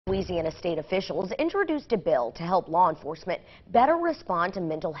Louisiana state officials introduced a bill to help law enforcement better respond to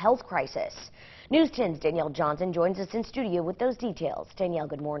mental health crisis. News 10's Danielle Johnson joins us in studio with those details. Danielle,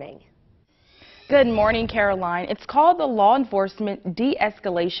 good morning. Good morning, Caroline. It's called the Law Enforcement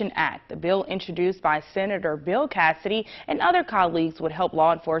De-Escalation Act. The bill introduced by Senator Bill Cassidy and other colleagues would help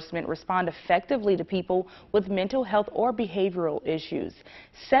law enforcement respond effectively to people with mental health or behavioral issues.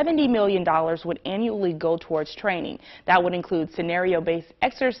 $70 million would annually go towards training. That would include scenario-based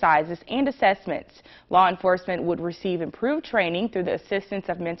exercises and assessments. Law enforcement would receive improved training through the assistance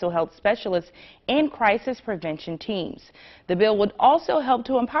of mental health specialists and crisis prevention teams. The bill would also help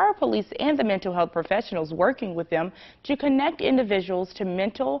to empower police and the mental health professionals working with them to connect individuals to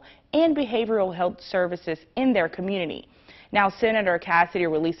mental and behavioral health services in their community. Now, Senator Cassidy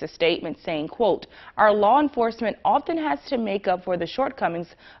released a statement saying, quote, "Our law enforcement often has to make up for the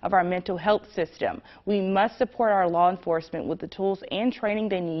shortcomings of our mental health system. We must support our law enforcement with the tools and training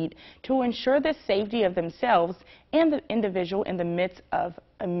they need to ensure the safety of themselves and the individual in the midst of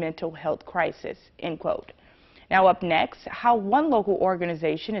a mental health crisis," end quote. Now up next, how one local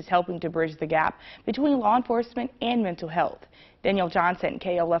organization is helping to bridge the gap between law enforcement and mental health. Danielle Johnson,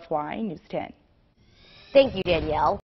 KLFY News 10. Thank you, Danielle.